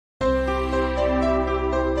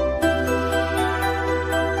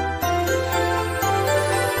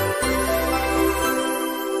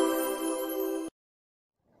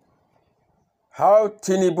How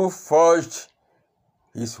Tinubu forged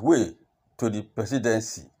his way to the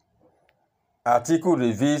presidency. Atiku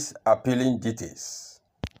reveals appealing details.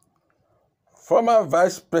 Former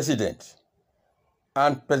Vice President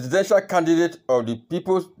and presidential candidate of the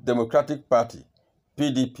People's Democratic Party,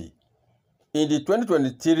 PDP, in the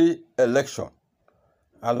 2023 election,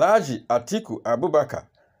 Alhaji Atiku Abubakar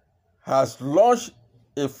has launched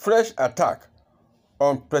a fresh attack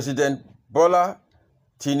on President Bola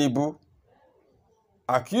Tinubu,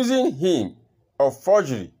 accusing him of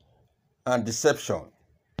forgery and deception.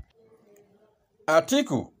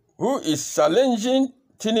 Atiku, who is challenging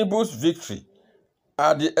Tinubu's victory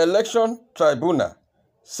at the election tribunal,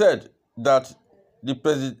 said that the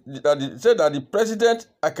president's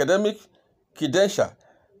academic credentials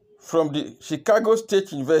from the Chicago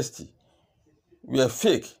State University were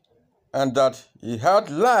fake and that he had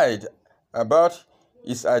lied about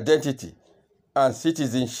his identity and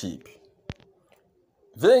citizenship.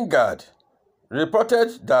 Vanguard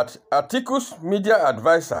reported that Atiku's media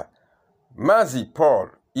advisor, Mazi Paul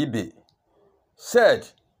Ibe, said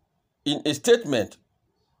in a statement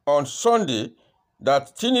on Sunday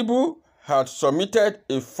that Tinubu had submitted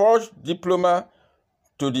a forged diploma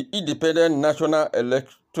to the Independent National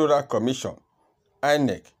Electoral Commission,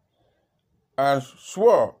 INEC, and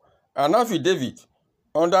swore an affidavit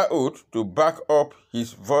under oath to back up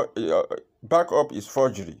his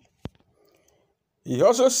forgery. He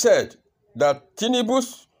also said that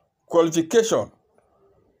Tinubu's qualification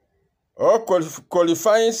or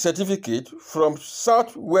qualifying certificate from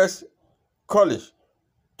Southwest College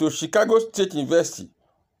to Chicago State University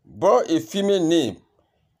bore a female name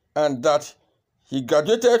and that he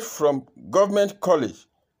graduated from Government College,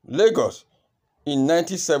 Lagos in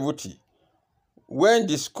 1970, when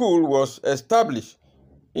the school was established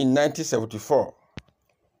in 1974.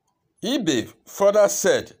 Ibe further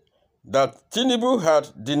said that Tinubu had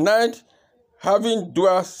denied having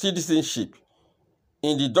dual citizenship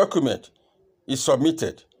in the document he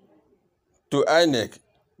submitted to INEC,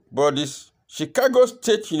 but the Chicago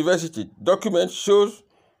State University document shows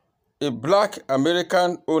a black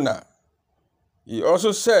American owner. He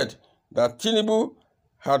also said that Tinubu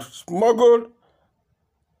had smuggled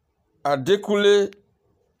Adekule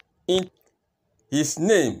in his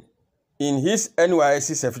name in his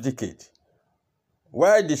NYSC certificate,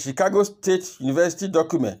 while the Chicago State University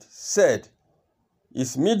document said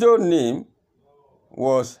his middle name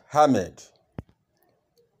was Ahmed.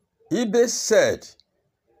 Ibe said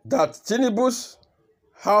that Tinubu's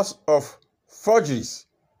house of forgeries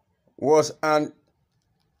was an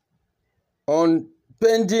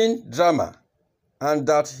impending drama and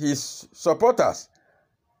that his supporters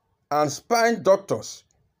and spine doctors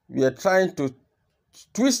were trying to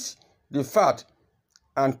twist the fact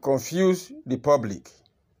and confuse the public.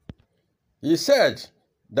 He said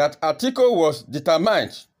that Atiku was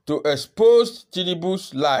determined to expose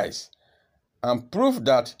Tinubu's lies and prove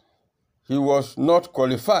that he was not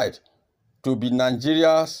qualified to be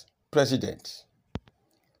Nigeria's president.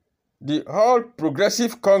 The All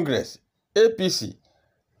Progressive Congress, APC,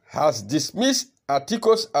 has dismissed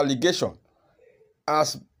Atiku's allegation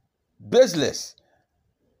as baseless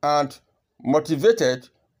and motivated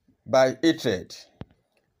by hatred.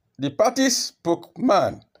 The party's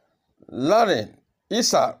spokesman, Lauren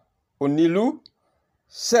Issa Onilu,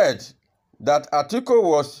 said that Atiku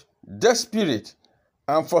was desperate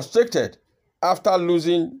and frustrated after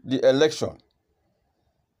losing the election.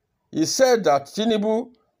 He said that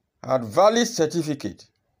Tinubu had valid certificate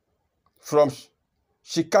from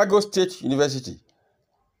Chicago State University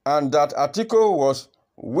and that Atiku was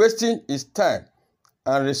wasting his time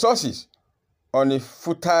and resources on a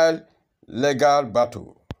futile legal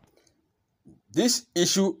battle. This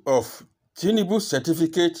issue of Tinubu's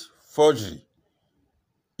certificate forgery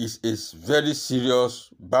is a very serious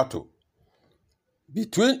battle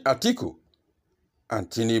between Atiku and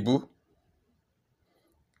Tinubu.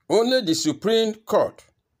 Only the Supreme Court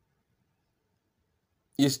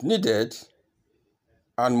is needed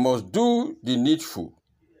and must do the needful.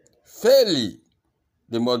 Fairly,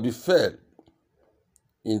 they must be fair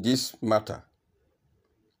in this matter,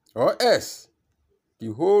 or else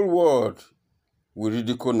the whole world will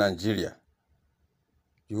ridicule Nigeria.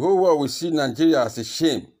 The whole world will see Nigeria as a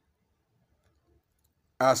shame,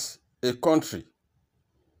 as a country.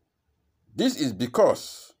 This is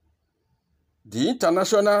because the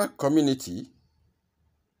international community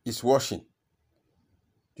is watching.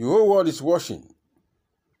 The whole world is watching.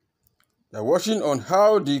 They're watching on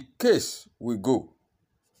how the case will go.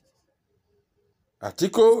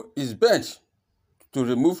 Atiku is bent to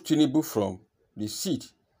remove Tinubu from the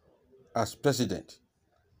seat as president.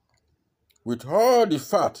 with all the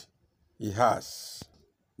fat he has.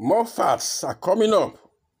 More facts are coming up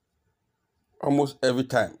almost every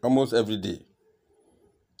time, almost every day.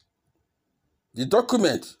 The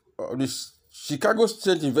document of the Chicago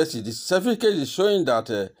State University, the certificate is showing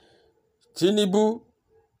that Tinubu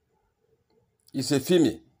is a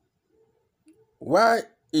female. Why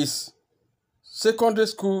is secondary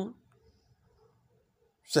school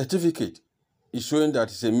certificate is showing that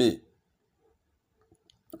it's a male?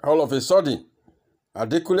 All of a sudden,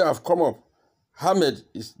 Adekunle have come up. Ahmed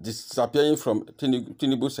is disappearing from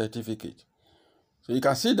Tinubu certificate. So you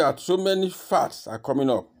can see that so many facts are coming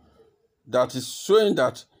up that is showing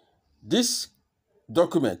that this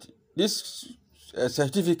document, this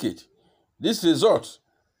certificate, these results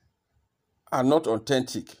are not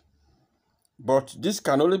authentic. But this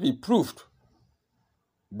can only be proved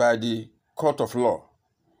by the court of law.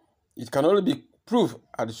 It can only be proved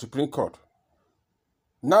at the Supreme Court.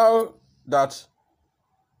 Now that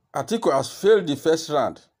Atiku has failed the first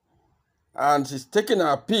round and is taking an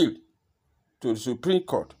appeal to the Supreme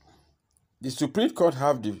Court, the Supreme Court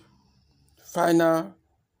have the final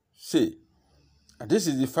say. And this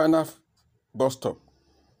is the final bus stop.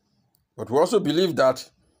 But we also believe that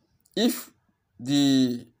if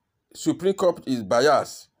the Supreme Court is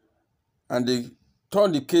biased and they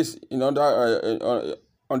turn the case on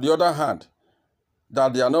the other hand,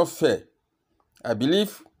 that they are not fair, I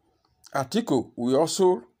believe Atiku will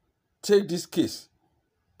also take this case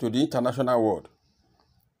to the international world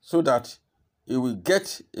so that he will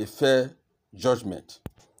get a fair judgment.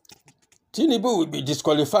 Tinubu will be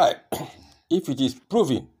disqualified if it is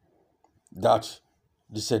proven that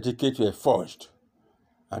the certificates were forged,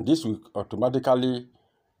 and this will automatically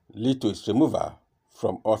lead to its removal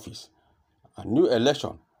from office. A new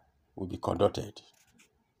election will be conducted.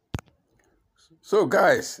 So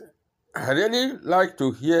guys, I really like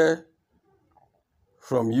to hear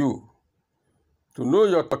from you, to know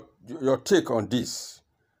your take on this.